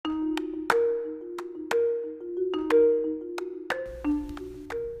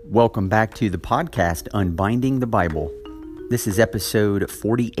Welcome back to the podcast, Unbinding the Bible. This is episode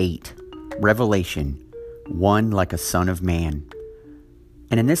 48, Revelation, One Like a Son of Man.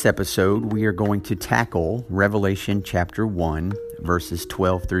 And in this episode, we are going to tackle Revelation chapter 1, verses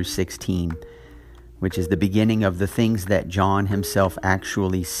 12 through 16, which is the beginning of the things that John himself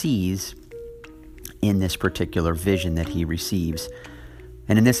actually sees in this particular vision that he receives.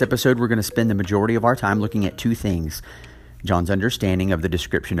 And in this episode, we're going to spend the majority of our time looking at two things: John's understanding of the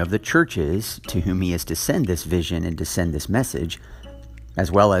description of the churches to whom he is to send this vision and to send this message,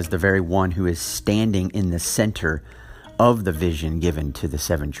 as well as the very one who is standing in the center of the vision given to the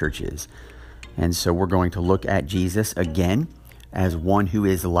seven churches. And so we're going to look at Jesus again as one who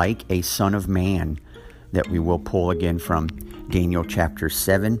is like a son of man, that we will pull again from Daniel chapter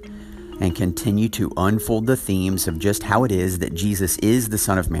 7 and continue to unfold the themes of just how it is that Jesus is the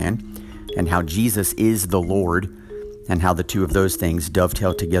Son of Man and how Jesus is the Lord, and how the two of those things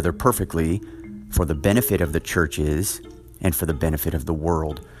dovetail together perfectly for the benefit of the churches and for the benefit of the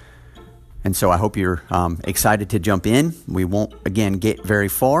world. And so I hope you're excited to jump in. We won't, again, get very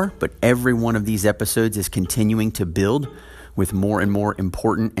far, but every one of these episodes is continuing to build with more and more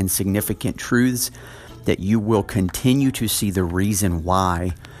important and significant truths that you will continue to see the reason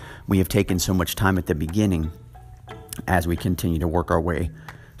why we have taken so much time at the beginning as we continue to work our way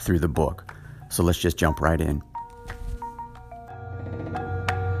through the book. So let's just jump right in.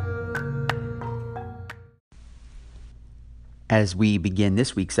 As we begin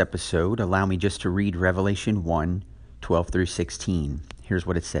this week's episode, allow me just to read Revelation 1, 12 through 16. Here's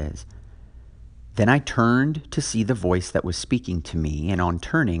what it says. Then I turned to see the voice that was speaking to me, and on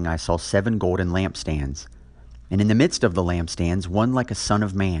turning I saw 7 golden lampstands. And in the midst of the lampstands, one like a son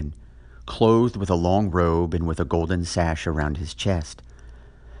of man, clothed with a long robe and with a golden sash around his chest.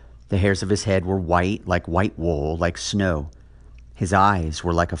 The hairs of his head were white, like white wool, like snow. His eyes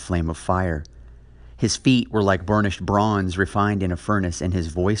were like a flame of fire. His feet were like burnished bronze refined in a furnace, and his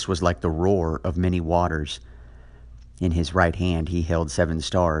voice was like the roar of many waters. In his right hand he held 7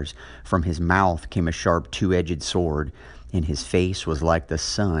 stars. From his mouth came a sharp 2-edged sword, and his face was like the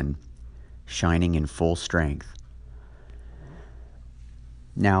sun, shining in full strength.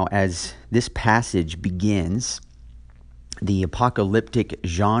 Now, as this passage begins, the apocalyptic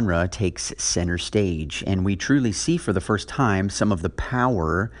genre takes center stage, and we truly see for the first time some of the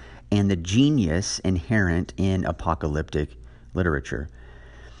power and the genius inherent in apocalyptic literature.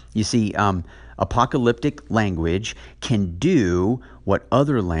 You see, apocalyptic language can do what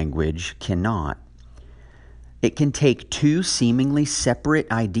other language cannot. It can take two seemingly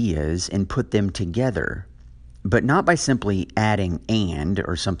separate ideas and put them together, but not by simply adding "and"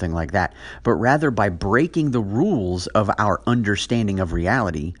 or something like that, but rather by breaking the rules of our understanding of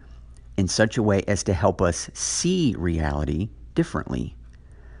reality in such a way as to help us see reality differently.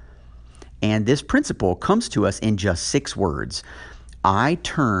 And this principle comes to us in just 6 words. I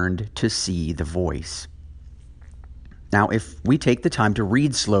turned to see the voice. Now, if we take the time to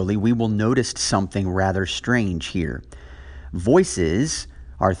read slowly, we will notice something rather strange here. Voices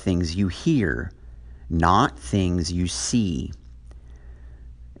are things you hear, not things you see.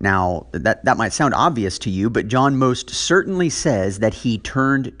 Now, that might sound obvious to you, but John most certainly says that he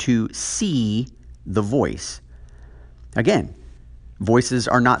turned to see the voice. Again, voices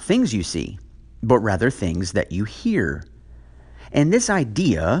are not things you see, but rather things that you hear. And this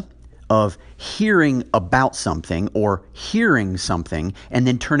idea of hearing about something or hearing something and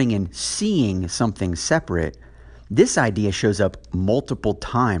then turning and seeing something separate, this idea shows up multiple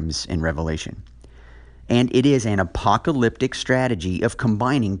times in Revelation. And it is an apocalyptic strategy of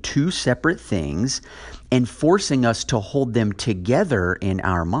combining two separate things and forcing us to hold them together in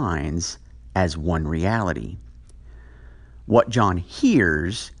our minds as one reality. What John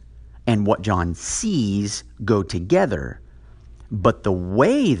hears and what John sees go together, but the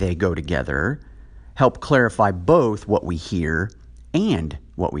way they go together help clarify both what we hear and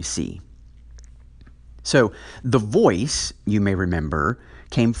what we see. So the voice, you may remember,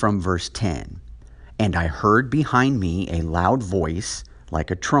 came from verse 10. And I heard behind me a loud voice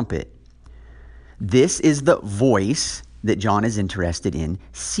like a trumpet. This is the voice that John is interested in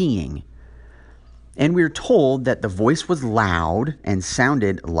seeing. And we're told that the voice was loud and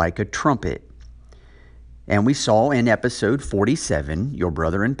sounded like a trumpet. And we saw in episode 47, Your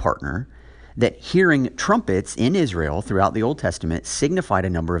Brother and Partner, that hearing trumpets in Israel throughout the Old Testament signified a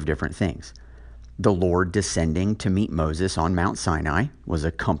number of different things. The Lord descending to meet Moses on Mount Sinai was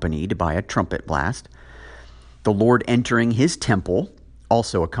accompanied by a trumpet blast. The Lord entering his temple,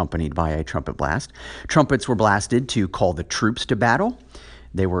 also accompanied by a trumpet blast. Trumpets were blasted to call the troops to battle.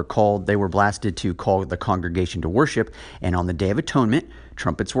 They were blasted to call the congregation to worship, and on the Day of Atonement,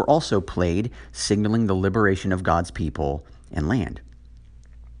 trumpets were also played, signaling the liberation of God's people and land.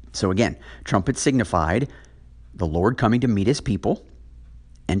 So again, trumpets signified the Lord coming to meet his people,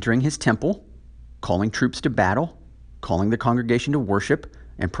 entering his temple, calling troops to battle, calling the congregation to worship,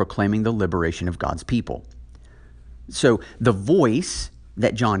 and proclaiming the liberation of God's people. So the voice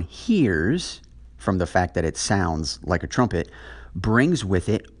that John hears, from the fact that it sounds like a trumpet, brings with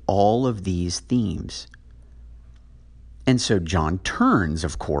it all of these themes. And so John turns,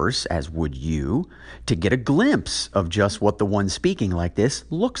 of course, as would you, to get a glimpse of just what the one speaking like this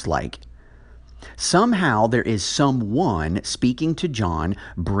looks like. Somehow there is someone speaking to John,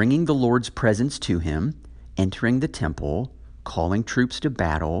 bringing the Lord's presence to him, entering the temple, calling troops to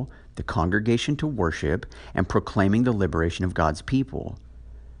battle, the congregation to worship, and proclaiming the liberation of God's people.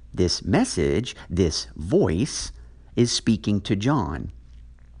 This message, this voice, is speaking to John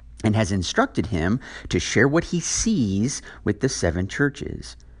and has instructed him to share what he sees with the 7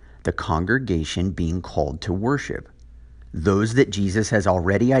 churches, the congregation being called to worship, those that Jesus has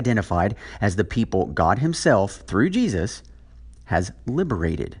already identified as the people God himself, through Jesus, has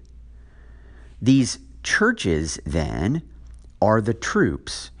liberated. These churches, then, are the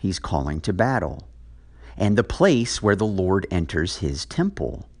troops he's calling to battle, and the place where the Lord enters his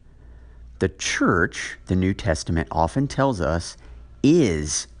temple. The church, the New Testament often tells us,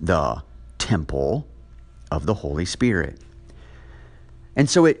 is the temple of the Holy Spirit. And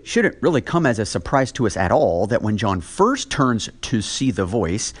so it shouldn't really come as a surprise to us at all that when John first turns to see the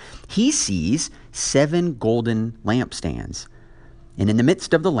voice, he sees 7 golden lampstands, and in the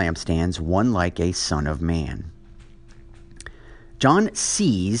midst of the lampstands, one like a son of man. John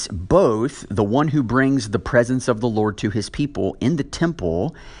sees both the one who brings the presence of the Lord to his people in the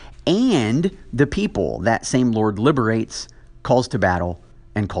temple and the people that same Lord liberates, calls to battle,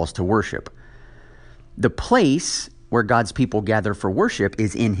 and calls to worship. The place where God's people gather for worship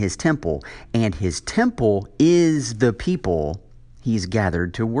is in his temple, and his temple is the people he's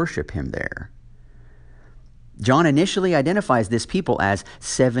gathered to worship him there. John initially identifies this people as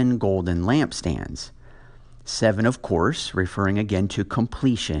 7 golden lampstands. 7, of course, referring again to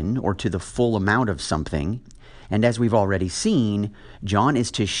completion or to the full amount of something. And as we've already seen, John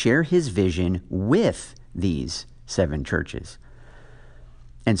is to share his vision with these 7 churches.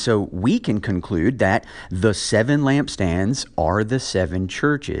 And so we can conclude that the 7 lampstands are the 7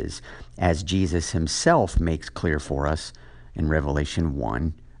 churches, as Jesus himself makes clear for us in Revelation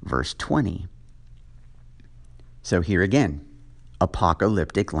 1, verse 20. So here again,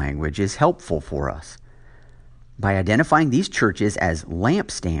 apocalyptic language is helpful for us. By identifying these churches as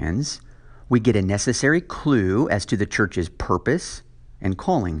lampstands, we get a necessary clue as to the church's purpose and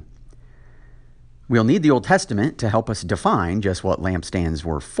calling. We'll need the Old Testament to help us define just what lampstands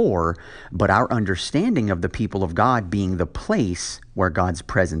were for, but our understanding of the people of God being the place where God's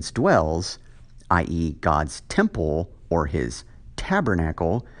presence dwells, i.e. God's temple or his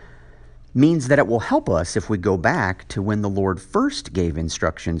tabernacle, means that it will help us if we go back to when the Lord first gave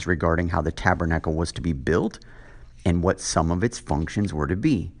instructions regarding how the tabernacle was to be built and what some of its functions were to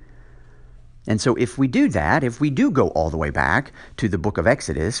be. And so if we do that, if we do go all the way back to the book of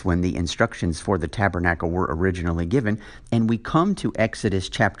Exodus when the instructions for the tabernacle were originally given, and we come to Exodus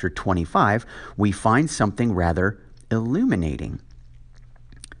chapter 25, we find something rather illuminating.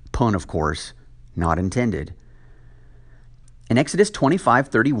 Pun, of course, not intended. In Exodus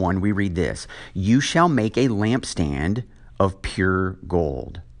 25:31, we read this: "You shall make a lampstand of pure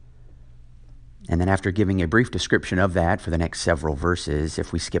gold." And then after giving a brief description of that for the next several verses,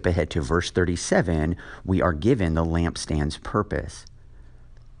 if we skip ahead to verse 37, we are given the lampstand's purpose.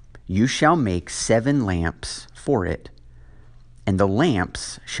 "You shall make 7 lamps for it, and the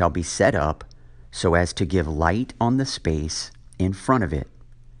lamps shall be set up so as to give light on the space in front of it."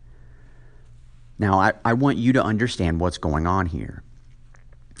 Now, I want you to understand what's going on here.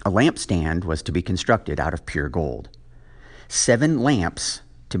 A lampstand was to be constructed out of pure gold. 7 lamps,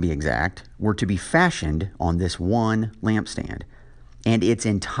 to be exact, were to be fashioned on this one lampstand, and its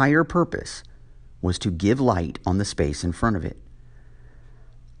entire purpose was to give light on the space in front of it.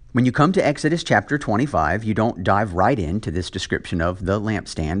 When you come to Exodus chapter 25, you don't dive right into this description of the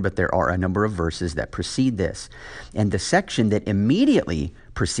lampstand, but there are a number of verses that precede this. And the section that immediately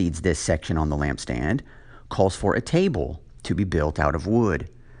precedes this section on the lampstand calls for a table to be built out of wood.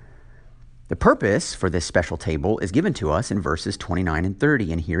 The purpose for this special table is given to us in verses 29 and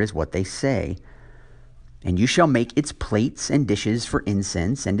 30, and here is what they say. "And you shall make its plates and dishes for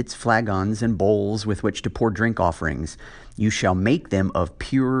incense, and its flagons and bowls with which to pour drink offerings. You shall make them of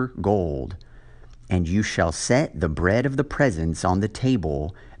pure gold. and you shall set the bread of the presence on the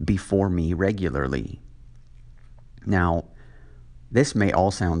table before me regularly. Now, this may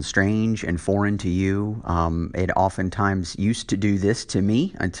all sound strange and foreign to you. It oftentimes used to do this to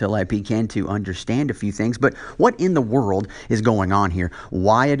me until I began to understand a few things. But what in the world is going on here?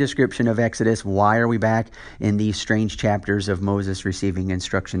 Why a description of Exodus? Why are we back in these strange chapters of Moses receiving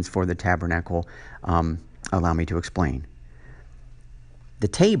instructions for the tabernacle? Allow me to explain. The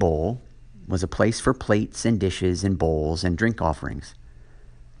table was a place for plates and dishes and bowls and drink offerings.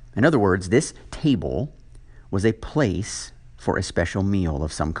 In other words, this table was a place for a special meal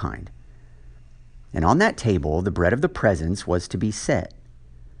of some kind. And on that table, the bread of the presence was to be set,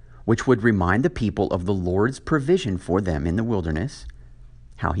 which would remind the people of the Lord's provision for them in the wilderness,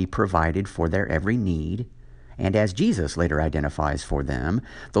 how he provided for their every need, and as Jesus later identifies for them,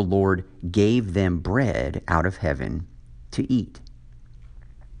 the Lord gave them bread out of heaven to eat.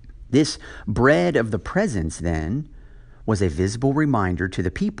 This bread of the presence, then, was a visible reminder to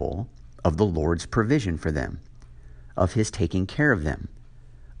the people of the Lord's provision for them, of his taking care of them,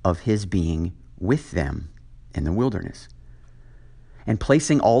 of his being with them in the wilderness. And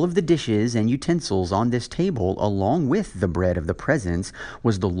placing all of the dishes and utensils on this table along with the bread of the presence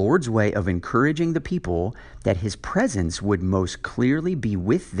was the Lord's way of encouraging the people that his presence would most clearly be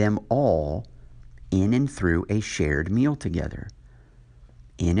with them all in and through a shared meal together,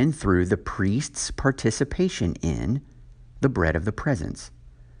 in and through the priest's participation in the bread of the presence.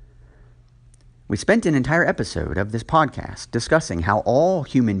 We spent an entire episode of this podcast discussing how all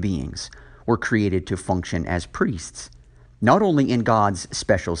human beings were created to function as priests, not only in God's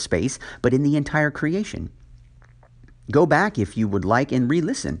special space, but in the entire creation. Go back if you would like and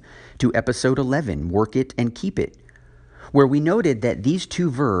re-listen to episode 11, Work It and Keep It, where we noted that these two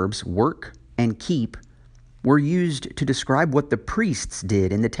verbs, work and keep, were used to describe what the priests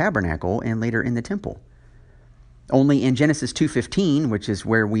did in the tabernacle and later in the temple. Only in Genesis 2:15, which is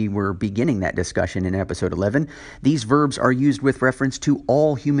where we were beginning that discussion in episode 11, these verbs are used with reference to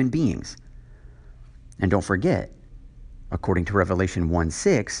all human beings. And don't forget, according to Revelation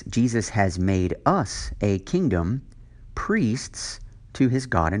 1:6, Jesus has made us a kingdom, priests to his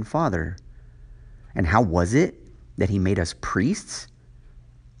God and Father. And how was it that he made us priests?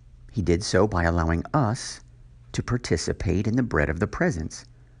 He did so by allowing us to participate in the bread of the presence,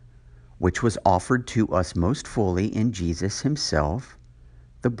 which was offered to us most fully in Jesus himself,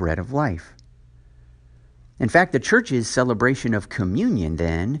 the bread of life. In fact, the church's celebration of communion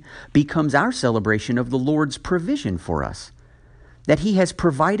then becomes our celebration of the Lord's provision for us, that he has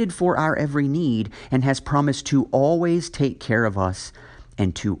provided for our every need and has promised to always take care of us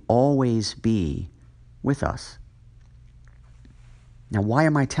and to always be with us. Now, why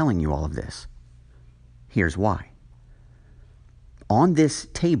am I telling you all of this? Here's why. On this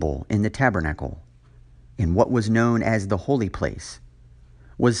table in the tabernacle, in what was known as the holy place,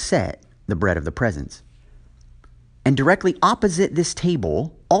 was set the bread of the presence. And directly opposite this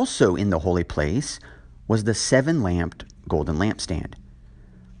table, also in the holy place, was the seven-lamped golden lampstand.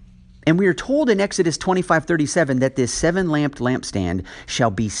 And we are told in Exodus 25:37 that this seven-lamped lampstand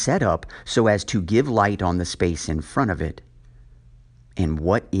shall be set up so as to give light on the space in front of it. And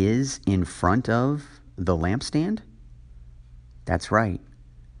what is in front of the lampstand? That's right,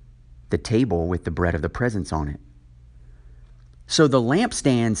 the table with the bread of the presence on it. So the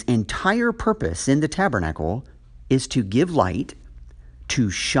lampstand's entire purpose in the tabernacle is to give light, to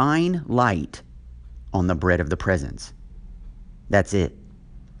shine light on the bread of the presence. That's it.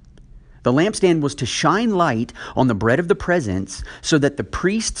 The lampstand was to shine light on the bread of the presence so that the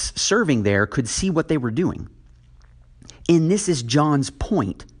priests serving there could see what they were doing. And this is John's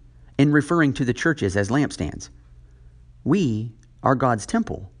point in referring to the churches as lampstands. We are God's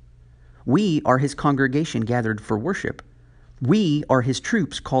temple. We are his congregation gathered for worship. We are his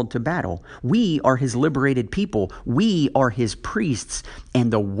troops called to battle. We are his liberated people. We are his priests.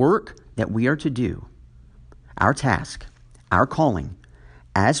 And the work that we are to do, our task, our calling,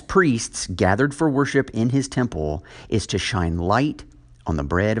 as priests gathered for worship in his temple, is to shine light on the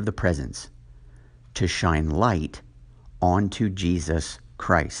bread of the presence, to shine light onto Jesus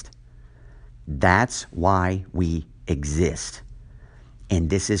Christ. That's why we exist. And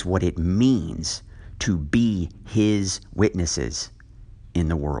this is what it means to be his witnesses in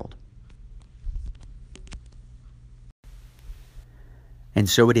the world. And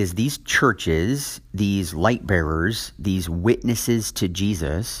so it is these churches, these light bearers, these witnesses to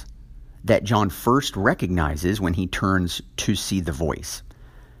Jesus that John first recognizes when he turns to see the voice.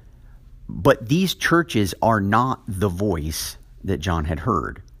 But these churches are not the voice that John had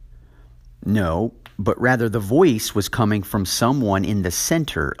heard. No, but rather the voice was coming from someone in the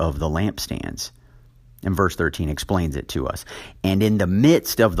center of the lampstands, And verse 13 explains it to us. And in the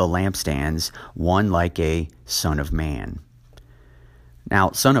midst of the lampstands, one like a son of man.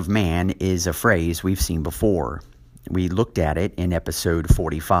 Now, son of man is a phrase we've seen before. We looked at it in episode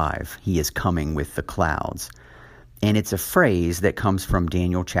 45. He is coming with the clouds. And it's a phrase that comes from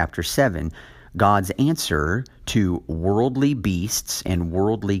Daniel chapter 7, God's answer to worldly beasts and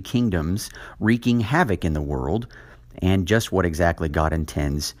worldly kingdoms wreaking havoc in the world, and just what exactly God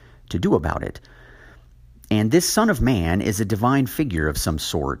intends to do about it. And this Son of Man is a divine figure of some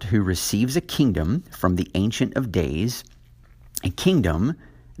sort who receives a kingdom from the Ancient of Days, a kingdom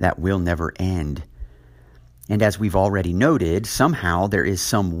that will never end. And as we've already noted, somehow there is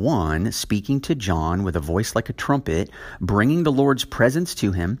someone speaking to John with a voice like a trumpet, bringing the Lord's presence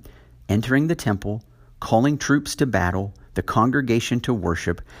to him, entering the temple, calling troops to battle, the congregation to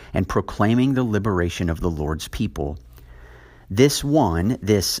worship, and proclaiming the liberation of the Lord's people. This one,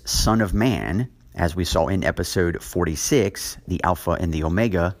 this Son of Man, as we saw in episode 46, the Alpha and the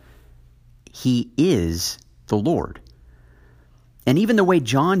Omega, he is the Lord. And even the way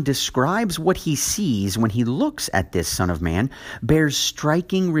John describes what he sees when he looks at this Son of Man bears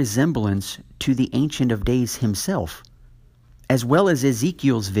striking resemblance to the Ancient of Days himself, as well as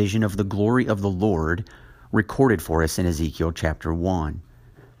Ezekiel's vision of the glory of the Lord recorded for us in Ezekiel chapter 1.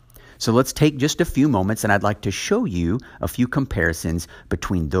 So let's take just a few moments, and I'd like to show you a few comparisons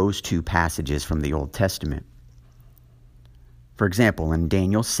between those two passages from the Old Testament. For example, in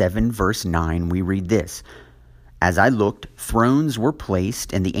Daniel 7, verse 9, we read this: As I looked, thrones were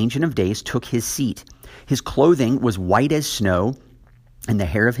placed, and the Ancient of Days took his seat. His clothing was white as snow, and the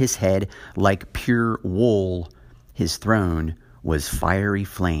hair of his head like pure wool. His throne was fiery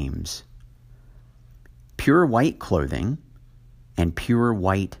flames. Pure white clothing and pure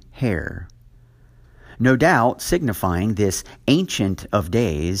white hair. No doubt signifying this Ancient of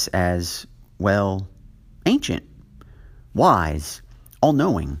Days as, well, ancient, wise,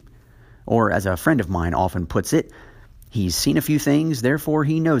 all-knowing. Or as a friend of mine often puts it, he's seen a few things, therefore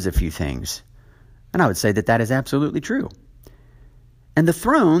he knows a few things. And I would say that that is absolutely true. And the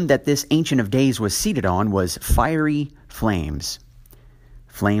throne that this Ancient of Days was seated on was fiery flames,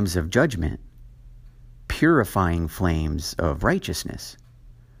 flames of judgment, purifying flames of righteousness.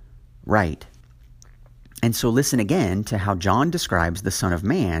 Right. And so listen again to how John describes the Son of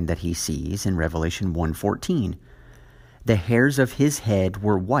Man that he sees in Revelation 1:14. The hairs of his head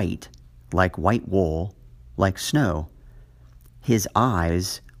were white, like white wool, like snow. His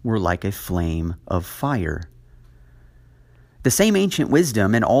eyes were like a flame of fire. The same ancient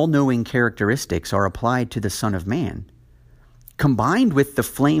wisdom and all-knowing characteristics are applied to the Son of Man, combined with the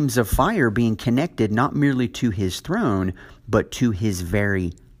flames of fire being connected not merely to his throne, but to his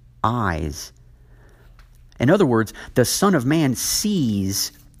very eyes. In other words, the Son of Man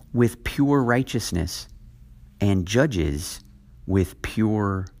sees with pure righteousness and judges with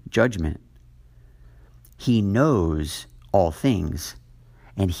pure judgment. He knows all things,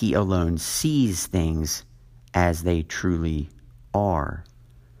 and he alone sees things as they truly are.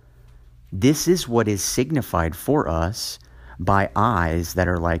 This is what is signified for us by eyes that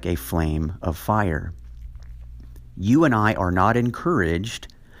are like a flame of fire. You and I are not encouraged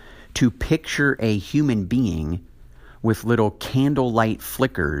to picture a human being with little candlelight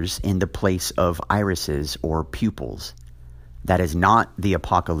flickers in the place of irises or pupils. That is not the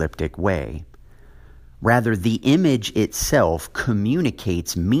apocalyptic way. Rather, the image itself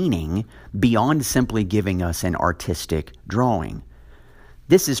communicates meaning beyond simply giving us an artistic drawing.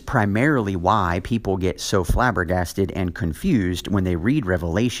 This is primarily why people get so flabbergasted and confused when they read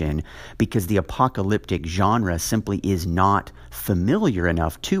Revelation, because the apocalyptic genre simply is not familiar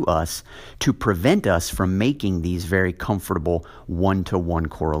enough to us to prevent us from making these very comfortable one-to-one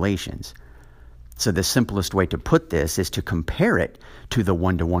correlations. So the simplest way to put this is to compare it to the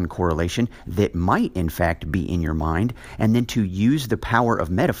one-to-one correlation that might in fact be in your mind, and then to use the power of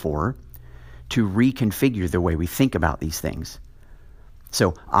metaphor to reconfigure the way we think about these things.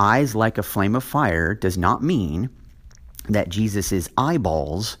 So eyes like a flame of fire does not mean that Jesus'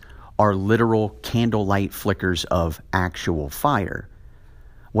 eyeballs are literal candlelight flickers of actual fire.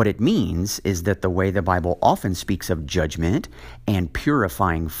 What it means is that the way the Bible often speaks of judgment and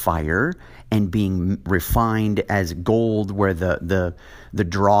purifying fire and being refined as gold, where the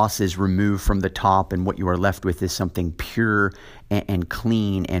dross is removed from the top and what you are left with is something pure and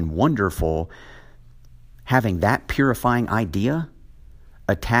clean and wonderful, having that purifying idea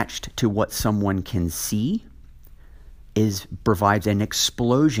attached to what someone can see provides an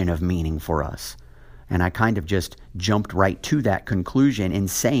explosion of meaning for us. And I kind of just jumped right to that conclusion in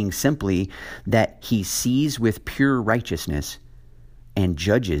saying simply that he sees with pure righteousness and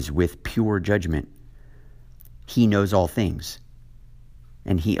judges with pure judgment. He knows all things,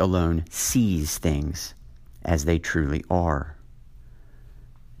 and he alone sees things as they truly are.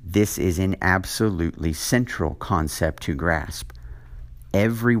 This is an absolutely central concept to grasp.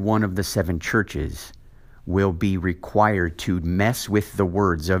 Every one of the 7 churches will be required to mess with the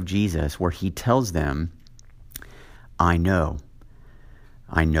words of Jesus where he tells them, I know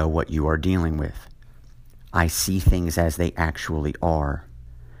what you are dealing with. I see things as they actually are.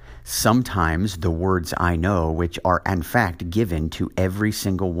 Sometimes the words I know, which are in fact given to every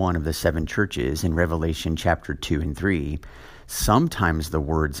single one of the 7 churches in Revelation chapter 2 and 3, sometimes the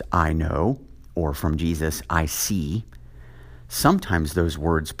words I know, or from Jesus, I see, sometimes those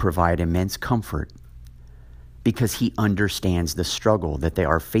words provide immense comfort because he understands the struggle that they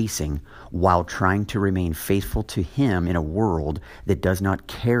are facing while trying to remain faithful to him in a world that does not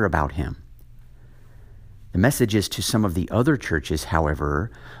care about him. The messages to some of the other churches, however,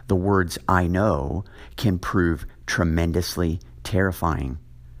 the words I know can prove tremendously terrifying.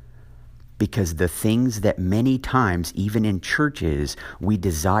 Because the things that many times, even in churches, we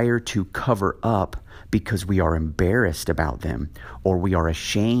desire to cover up because we are embarrassed about them or we are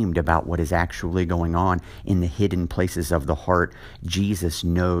ashamed about what is actually going on in the hidden places of the heart, Jesus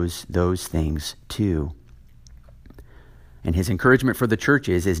knows those things too. And his encouragement for the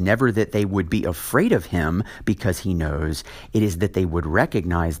churches is never that they would be afraid of him because he knows. It is that they would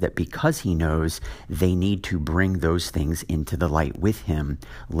recognize that because he knows, they need to bring those things into the light with him.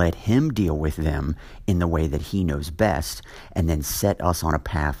 Let him deal with them in the way that he knows best, and then set us on a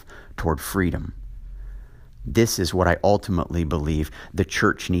path toward freedom. This is what I ultimately believe the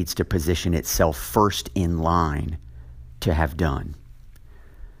church needs to position itself first in line to have done.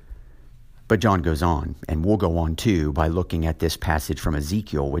 But John goes on, and we'll go on too by looking at this passage from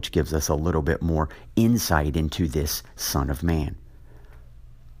Ezekiel, which gives us a little bit more insight into this Son of Man.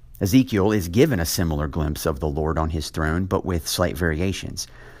 Ezekiel is given a similar glimpse of the Lord on his throne, but with slight variations.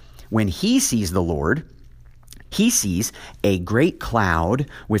 When he sees the Lord, he sees a great cloud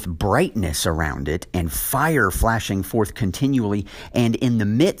with brightness around it and fire flashing forth continually, and in the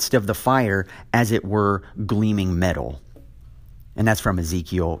midst of the fire, as it were, gleaming metal. And that's from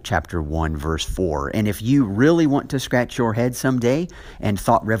Ezekiel chapter 1, verse 4. And if you really want to scratch your head someday and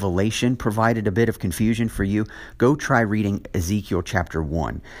thought Revelation provided a bit of confusion for you, go try reading Ezekiel chapter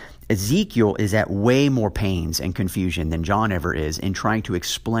 1. Ezekiel is at way more pains and confusion than John ever is in trying to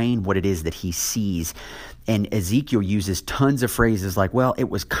explain what it is that he sees. And Ezekiel uses tons of phrases like, well, it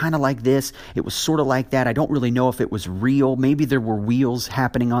was kind of like this. It was sort of like that. I don't really know if it was real. Maybe there were wheels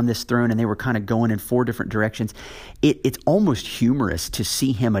happening on this throne and they were kind of going in 4 different directions. It's almost humorous to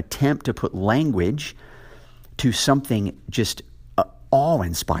see him attempt to put language to something just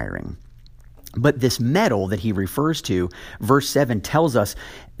awe-inspiring. But this metal that he refers to, verse 7 tells us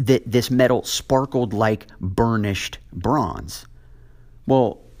that this metal sparkled like burnished bronze.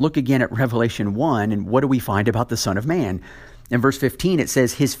 Well, look again at Revelation 1, and what do we find about the Son of Man? In verse 15, it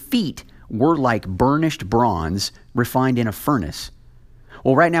says, his feet were like burnished bronze refined in a furnace.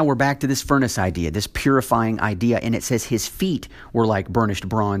 Well, right now we're back to this furnace idea, this purifying idea, and it says his feet were like burnished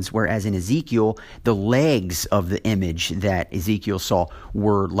bronze, whereas in Ezekiel, the legs of the image that Ezekiel saw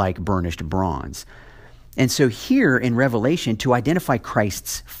were like burnished bronze. And so here in Revelation, to identify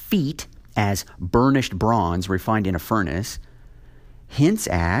Christ's feet as burnished bronze refined in a furnace hints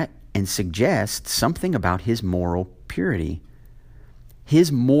at and suggests something about his moral purity,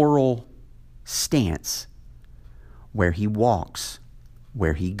 his moral stance, where he walks,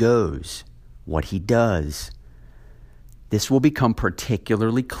 where he goes, what he does. This will become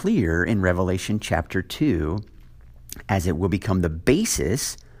particularly clear in Revelation chapter 2, as it will become the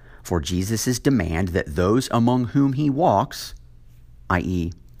basis for Jesus' demand that those among whom he walks,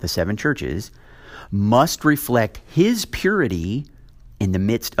 i.e., the 7 churches, must reflect his purity in the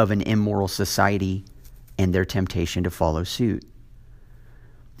midst of an immoral society and their temptation to follow suit.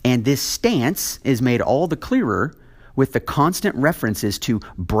 And this stance is made all the clearer with the constant references to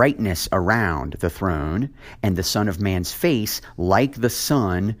brightness around the throne and the Son of Man's face like the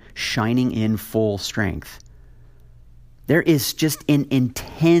sun shining in full strength. There is just an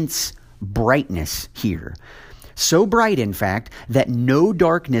intense brightness here. So bright, in fact, that no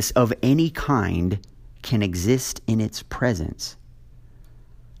darkness of any kind can exist in its presence.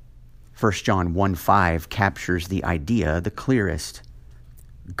 1 John 1:5 captures the idea the clearest.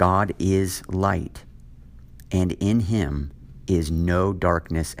 God is light, and in him is no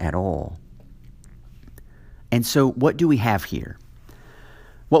darkness at all. And so what do we have here?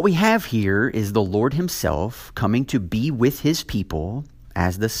 What we have here is the Lord himself coming to be with his people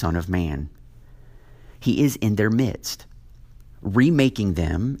as the Son of Man. He is in their midst, remaking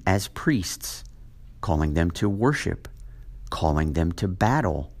them as priests, calling them to worship, calling them to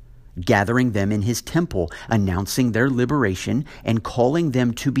battle, gathering them in his temple, announcing their liberation, and calling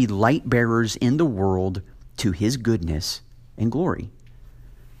them to be light bearers in the world to his goodness and glory.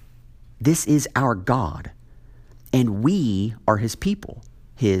 This is our God, and we are his people,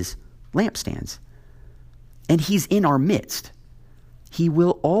 his lampstands. And he's in our midst. He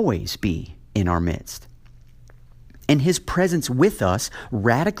will always be in our midst. And his presence with us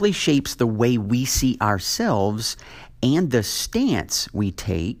radically shapes the way we see ourselves and the stance we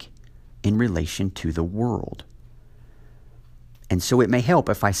take in relation to the world. And so it may help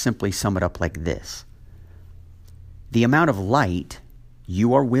if I simply sum it up like this. The amount of light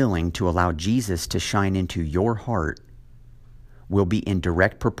you are willing to allow Jesus to shine into your heart will be in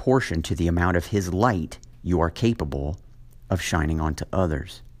direct proportion to the amount of his light you are capable of shining onto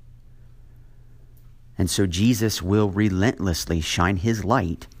others. And so Jesus will relentlessly shine his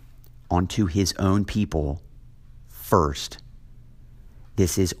light onto his own people first.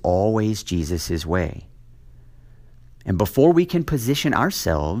 This is always Jesus' way. And before we can position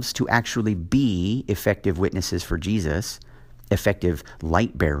ourselves to actually be effective witnesses for Jesus, effective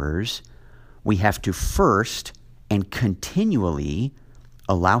light bearers, we have to first and continually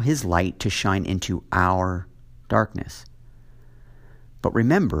allow his light to shine into our darkness. But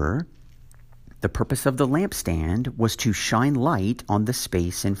remember, the purpose of the lampstand was to shine light on the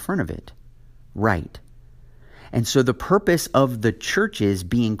space in front of it. Right. And so the purpose of the churches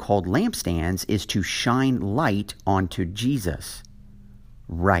being called lampstands is to shine light onto Jesus.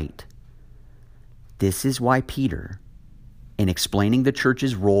 Right. This is why Peter, in explaining the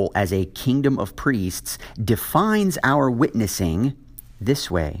church's role as a kingdom of priests, defines our witnessing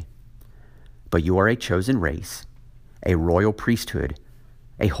this way. But you are a chosen race, a royal priesthood,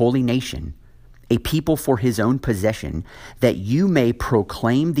 a holy nation, a people for his own possession, that you may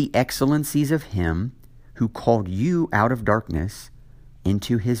proclaim the excellencies of him who called you out of darkness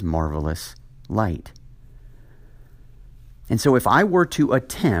into his marvelous light. And so if I were to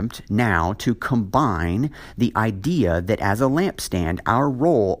attempt now to combine the idea that as a lampstand, our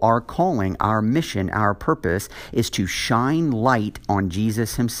role, our calling, our mission, our purpose is to shine light on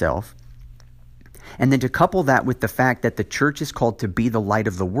Jesus himself, and then to couple that with the fact that the church is called to be the light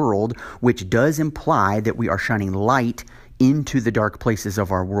of the world, which does imply that we are shining light into the dark places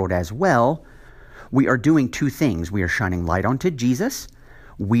of our world as well, we are doing two things. We are shining light onto Jesus.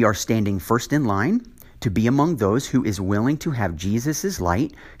 We are standing first in line to be among those who is willing to have Jesus'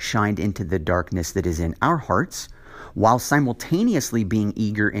 light shined into the darkness that is in our hearts, while simultaneously being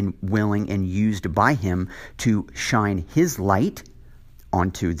eager and willing and used by him to shine his light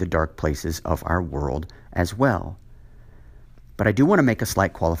onto the dark places of our world as well. But I do want to make a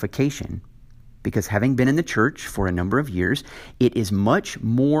slight qualification, because having been in the church for a number of years, it is much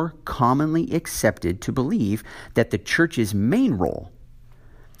more commonly accepted to believe that the church's main role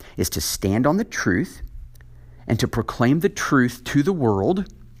is to stand on the truth and to proclaim the truth to the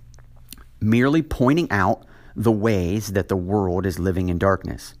world, merely pointing out the ways that the world is living in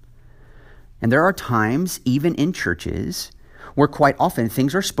darkness. And there are times, even in churches, where quite often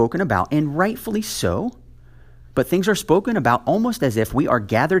things are spoken about, and rightfully so, but things are spoken about almost as if we are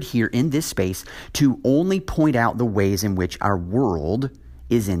gathered here in this space to only point out the ways in which our world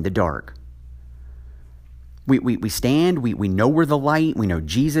is in the dark. We stand, we know we're the light, we know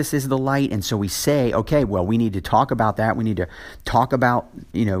Jesus is the light, and so we say, okay, well, we need to talk about that. We need to talk about,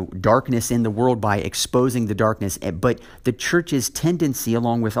 darkness in the world by exposing the darkness. But the church's tendency,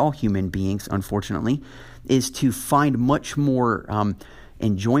 along with all human beings, unfortunately, is to find much more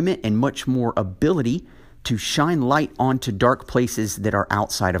enjoyment and much more ability to shine light onto dark places that are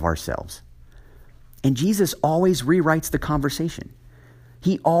outside of ourselves. And Jesus always rewrites the conversation.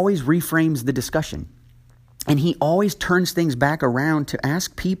 He always reframes the discussion. And he always turns things back around to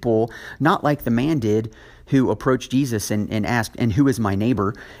ask people, not like the man did who approached Jesus and asked, and who is my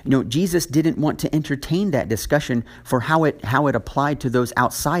neighbor? Jesus didn't want to entertain that discussion for how it applied to those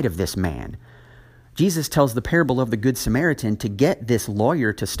outside of this man. Jesus tells the parable of the Good Samaritan to get this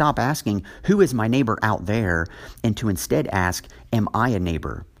lawyer to stop asking, who is my neighbor out there, and to instead ask, am I a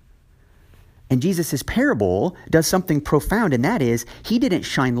neighbor? And Jesus' parable does something profound, and that is, he didn't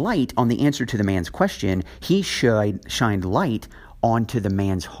shine light on the answer to the man's question. He shined light onto the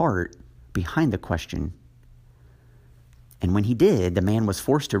man's heart behind the question. And when he did, the man was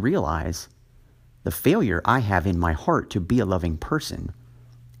forced to realize the failure I have in my heart to be a loving person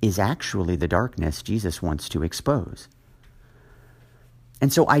is actually the darkness Jesus wants to expose.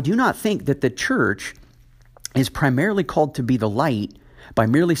 And so I do not think that the church is primarily called to be the light by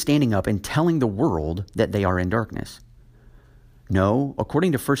merely standing up and telling the world that they are in darkness. No,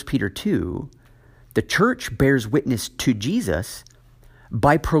 according to 1 Peter 2, The church bears witness to Jesus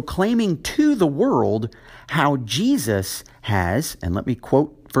by proclaiming to the world how Jesus has, and let me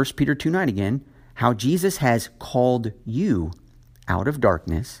quote 1 Peter 2:9 again, how Jesus has called you out of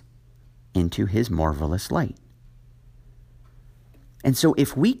darkness into his marvelous light. And so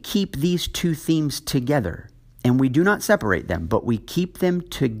if we keep these two themes together, and we do not separate them, but we keep them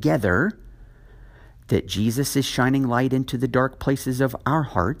together, that Jesus is shining light into the dark places of our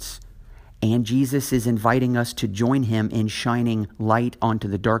hearts, and Jesus is inviting us to join him in shining light onto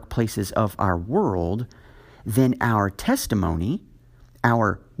the dark places of our world, then our testimony,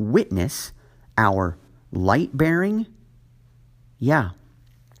 our witness, our light bearing,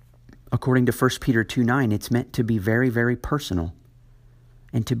 according to 1 Peter 2:9, it's meant to be very, very personal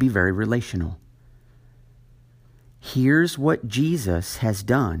and to be very relational. Here's what Jesus has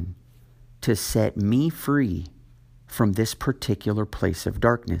done to set me free from this particular place of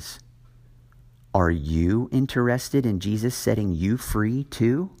darkness. Are you interested in Jesus setting you free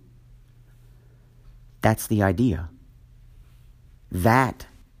too? That's the idea. That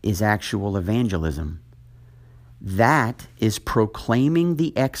is actual evangelism. That is proclaiming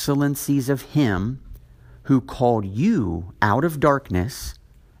the excellencies of him who called you out of darkness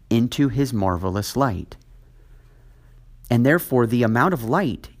into his marvelous light. And therefore, the amount of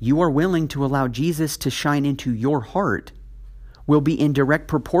light you are willing to allow Jesus to shine into your heart will be in direct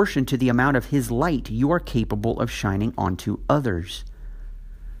proportion to the amount of his light you are capable of shining onto others.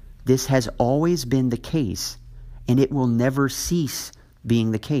 This has always been the case, and it will never cease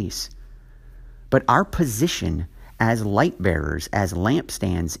being the case. But our position as light bearers, as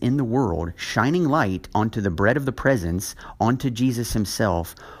lampstands in the world, shining light onto the bread of the presence, onto Jesus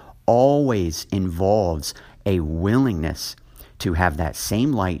himself, always involves a willingness to have that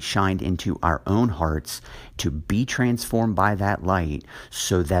same light shined into our own hearts, to be transformed by that light,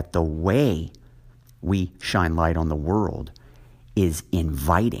 so that the way we shine light on the world is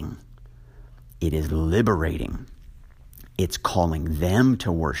inviting. It is liberating. It's calling them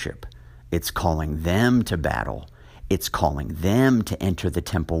to worship. It's calling them to battle. It's calling them to enter the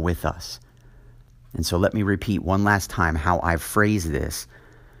temple with us. And so let me repeat one last time how I've phrased this,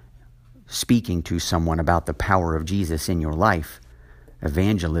 speaking to someone about the power of Jesus in your life.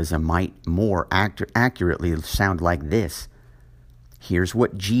 Evangelism might more accurately sound like this. Here's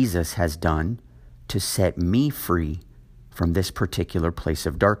what Jesus has done to set me free from this particular place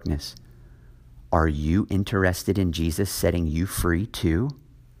of darkness. Are you interested in Jesus setting you free too?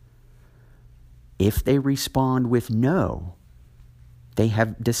 If they respond with no, they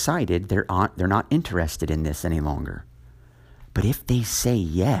have decided they're not interested in this any longer. But if they say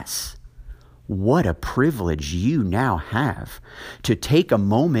yes, what a privilege you now have to take a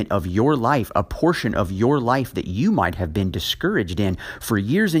moment of your life, a portion of your life that you might have been discouraged in for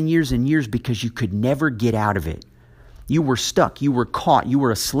years and years and years because you could never get out of it. You were stuck, you were caught, you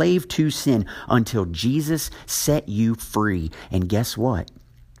were a slave to sin until Jesus set you free. And guess what?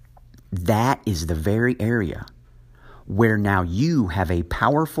 That is the very area where now you have a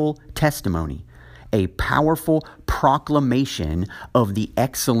powerful testimony, a powerful proclamation of the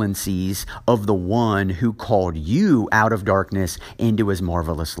excellencies of the one who called you out of darkness into his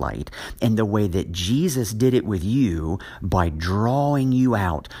marvelous light. And the way that Jesus did it with you, by drawing you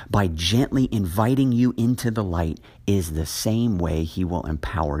out, by gently inviting you into the light, is the same way he will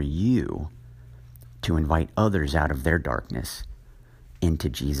empower you to invite others out of their darkness into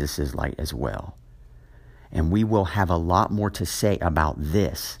Jesus' light as well. And we will have a lot more to say about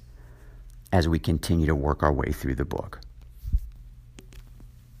this as we continue to work our way through the book.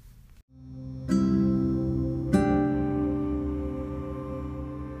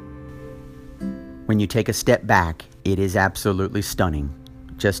 When you take a step back, it is absolutely stunning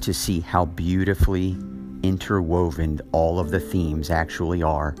just to see how beautifully interwoven all of the themes actually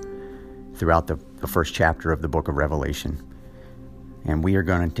are throughout the first chapter of the book of Revelation. And we are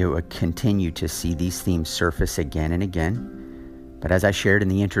going to continue to see these themes surface again and again. But as I shared in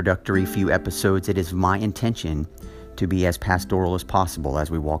the introductory few episodes, it is my intention to be as pastoral as possible as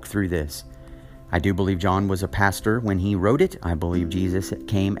we walk through this. I do believe John was a pastor when he wrote it. I believe Jesus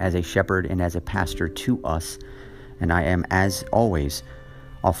came as a shepherd and as a pastor to us. And I am, as always,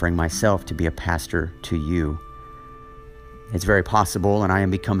 offering myself to be a pastor to you. It's very possible, and I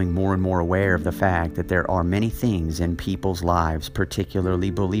am becoming more and more aware of the fact that there are many things in people's lives,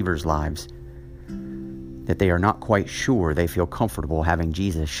 particularly believers' lives, that they are not quite sure they feel comfortable having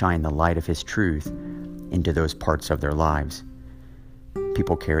Jesus shine the light of his truth into those parts of their lives.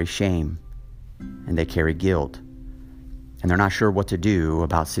 People carry shame, and they carry guilt, and they're not sure what to do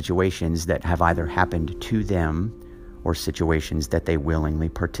about situations that have either happened to them or situations that they willingly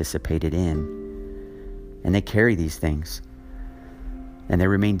participated in. and they carry these things. And they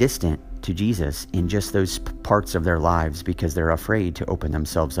remain distant to Jesus in just those parts of their lives because they're afraid to open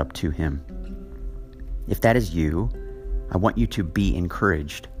themselves up to him. If that is you, I want you to be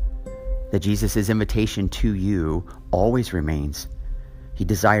encouraged that Jesus' invitation to you always remains. He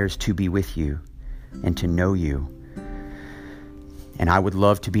desires to be with you and to know you. And I would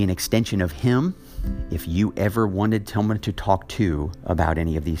love to be an extension of him if you ever wanted someone to talk to about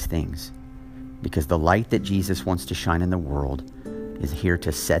any of these things. Because the light that Jesus wants to shine in the world is here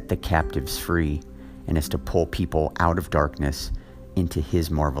to set the captives free and is to pull people out of darkness into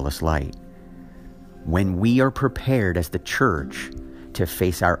his marvelous light. When we are prepared as the church to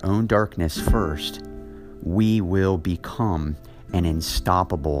face our own darkness first, we will become an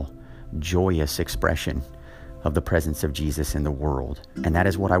unstoppable, joyous expression of the presence of Jesus in the world. And that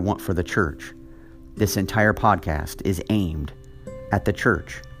is what I want for the church. This entire podcast is aimed at the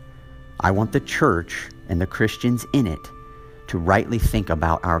church. I want the church and the Christians in it to rightly think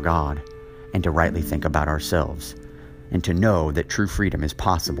about our God and to rightly think about ourselves and to know that true freedom is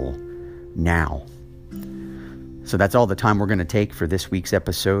possible now. So that's all the time we're going to take for this week's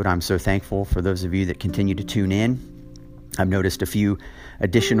episode. I'm so thankful for those of you that continue to tune in. I've noticed a few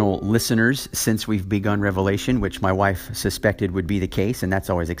additional listeners since we've begun Revelation, which my wife suspected would be the case, and that's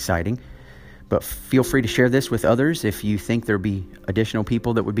always exciting. But feel free to share this with others if you think there'll be additional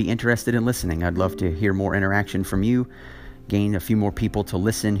people that would be interested in listening. I'd love to hear more interaction from you, gain a few more people to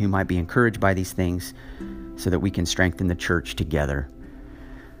listen who might be encouraged by these things so that we can strengthen the church together.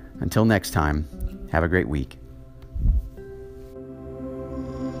 Until next time, have a great week.